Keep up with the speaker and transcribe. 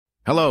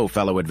Hello,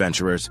 fellow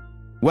adventurers.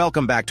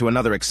 Welcome back to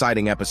another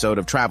exciting episode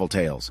of Travel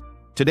Tales.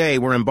 Today,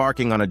 we're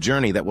embarking on a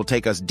journey that will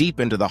take us deep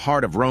into the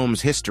heart of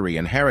Rome's history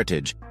and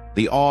heritage,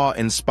 the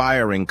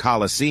awe-inspiring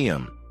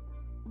Colosseum.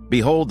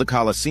 Behold the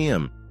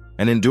Colosseum,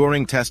 an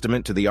enduring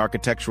testament to the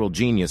architectural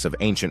genius of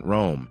ancient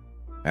Rome.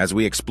 As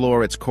we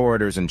explore its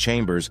corridors and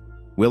chambers,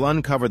 we'll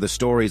uncover the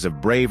stories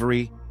of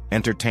bravery,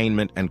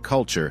 entertainment, and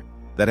culture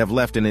that have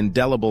left an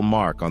indelible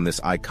mark on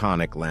this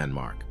iconic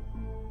landmark.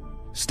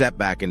 Step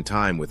back in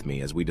time with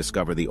me as we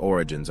discover the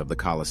origins of the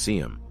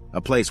Colosseum,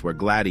 a place where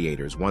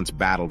gladiators once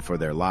battled for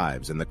their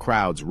lives and the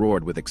crowds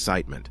roared with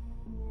excitement.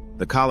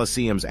 The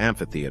Colosseum's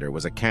amphitheater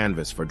was a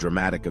canvas for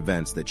dramatic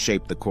events that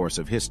shaped the course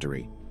of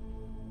history.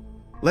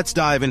 Let's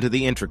dive into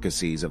the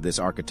intricacies of this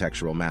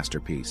architectural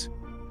masterpiece.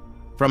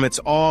 From its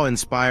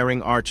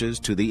awe-inspiring arches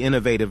to the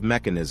innovative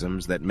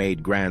mechanisms that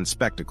made grand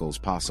spectacles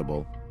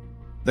possible,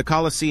 the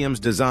Colosseum's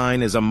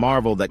design is a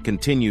marvel that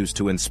continues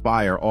to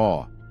inspire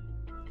awe.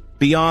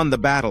 Beyond the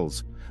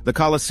battles, the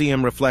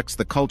Colosseum reflects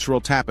the cultural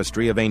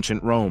tapestry of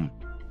ancient Rome.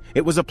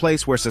 It was a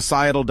place where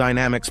societal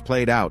dynamics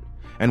played out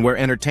and where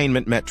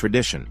entertainment met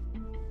tradition.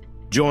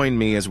 Join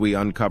me as we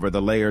uncover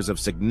the layers of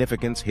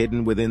significance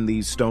hidden within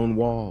these stone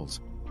walls.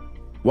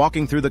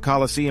 Walking through the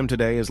Colosseum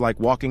today is like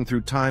walking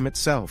through time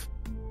itself.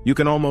 You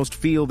can almost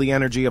feel the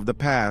energy of the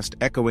past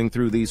echoing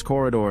through these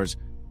corridors.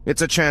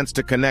 It's a chance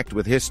to connect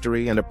with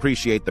history and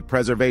appreciate the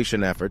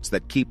preservation efforts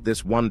that keep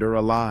this wonder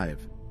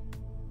alive.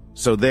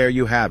 So there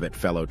you have it,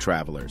 fellow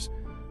travelers.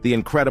 The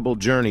incredible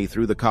journey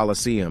through the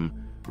Colosseum,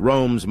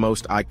 Rome's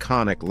most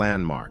iconic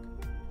landmark.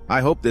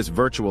 I hope this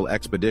virtual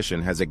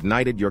expedition has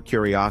ignited your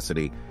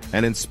curiosity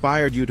and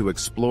inspired you to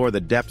explore the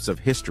depths of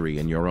history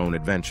in your own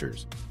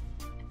adventures.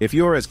 If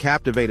you're as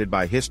captivated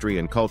by history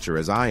and culture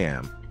as I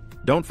am,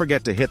 don't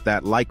forget to hit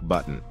that like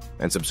button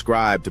and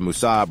subscribe to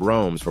Musab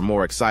Roams for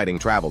more exciting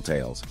travel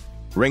tales.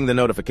 Ring the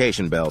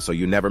notification bell so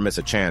you never miss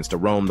a chance to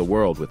roam the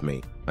world with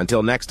me.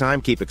 Until next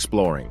time, keep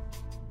exploring.